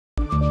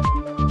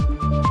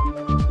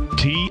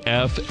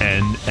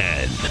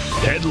TFNN.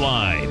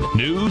 Headline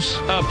News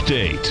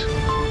Update.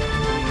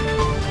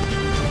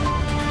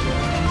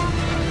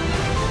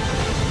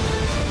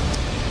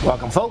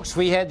 Welcome, folks.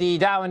 We had the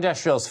Dow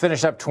Industrials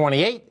finish up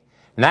 28,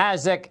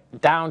 NASDAQ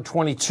down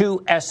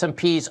 22,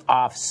 S&P's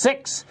off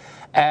 6,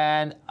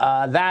 and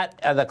that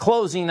are the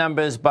closing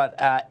numbers. But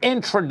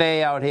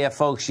intraday out here,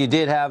 folks, you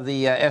did have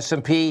the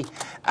S&P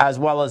as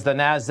well as the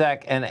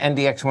NASDAQ and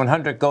NDX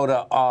 100 go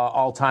to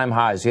all-time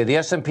highs. You had the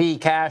S&P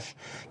cash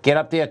get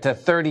up there to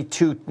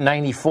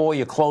 32.94.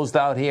 You closed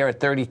out here at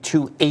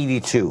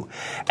 32.82.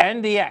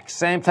 NDX,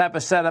 same type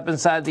of setup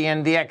inside the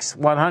NDX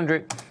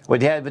 100.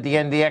 What you had with the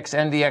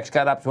NDX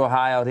got up to a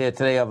high out here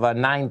today of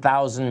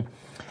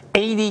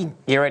 9,080.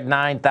 You're at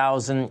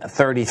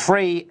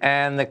 9,033,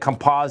 and the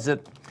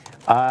composite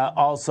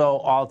also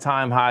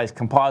all-time highs.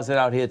 Composite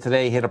out here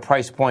today hit a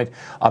price point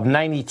of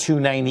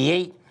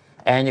 92.98.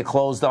 And you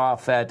closed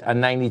off at a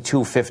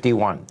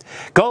 92.51.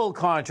 Gold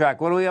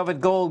contract. What do we have at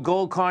gold?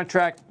 Gold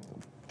contract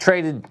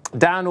traded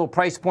down to a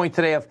price point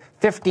today of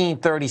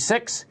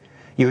 15.36.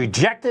 You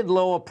rejected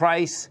lower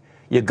price.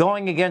 You're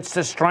going against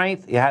the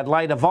strength. You had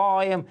lighter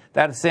volume.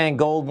 That is saying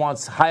gold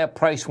wants higher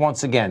price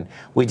once again.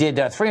 We did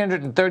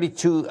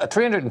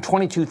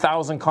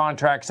 322,000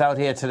 contracts out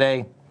here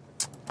today.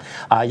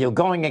 You're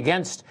going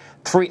against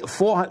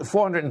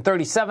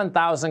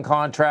 437,000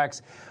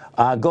 contracts.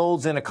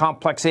 Gold's in a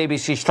complex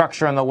ABC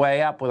structure on the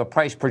way up with a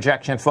price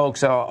projection,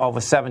 folks, over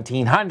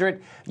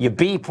 1,700. Your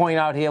B point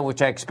out here,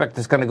 which I expect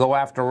is going to go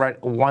after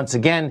once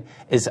again,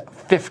 is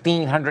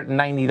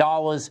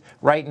 $1,590.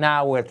 Right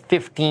now, we're at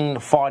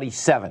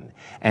 $1,547.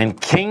 And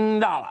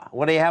King Dollar,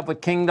 what do you have with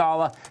King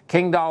Dollar?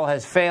 King Dollar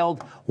has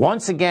failed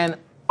once again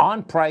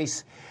on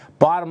price.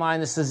 Bottom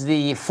line, this is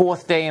the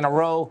fourth day in a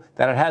row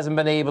that it hasn't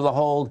been able to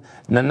hold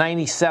the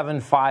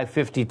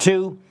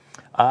 97,552.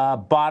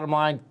 Bottom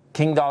line,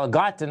 King Dollar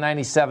got to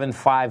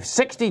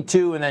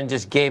 97,562 and then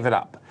just gave it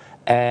up.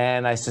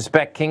 And I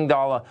suspect King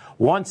Dollar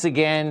once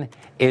again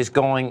is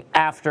going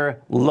after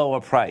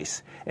lower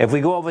price. If we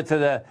go over to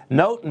the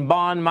note and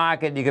bond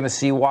market, you're going to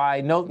see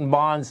why. Note and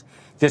bonds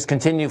just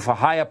continue for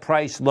higher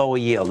price, lower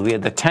yield. We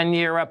had the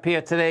 10-year up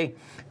here today,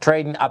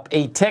 trading up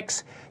 8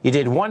 ticks. You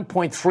did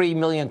 1.3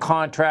 million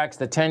contracts.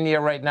 The 10-year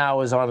right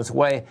now is on its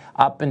way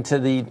up into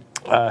the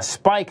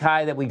spike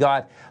high that we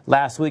got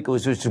last week. It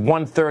was just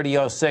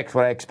 130.06.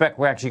 What I expect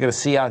we're actually going to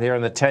see out here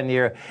in the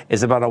 10-year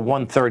is about a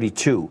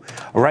 132.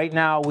 Right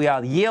now, we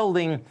are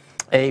yielding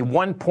a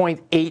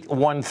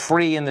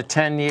 1.813 in the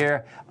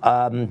 10-year.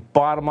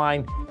 Bottom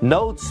line,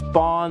 notes,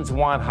 bonds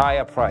want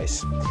higher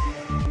price.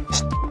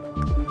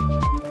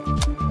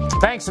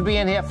 Thanks for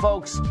being here,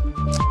 folks.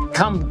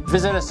 Come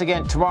visit us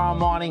again tomorrow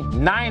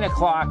morning, 9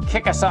 o'clock.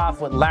 Kick us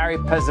off with Larry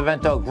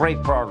Pesavento.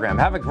 Great program.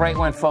 Have a great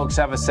one, folks.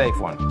 Have a safe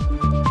one.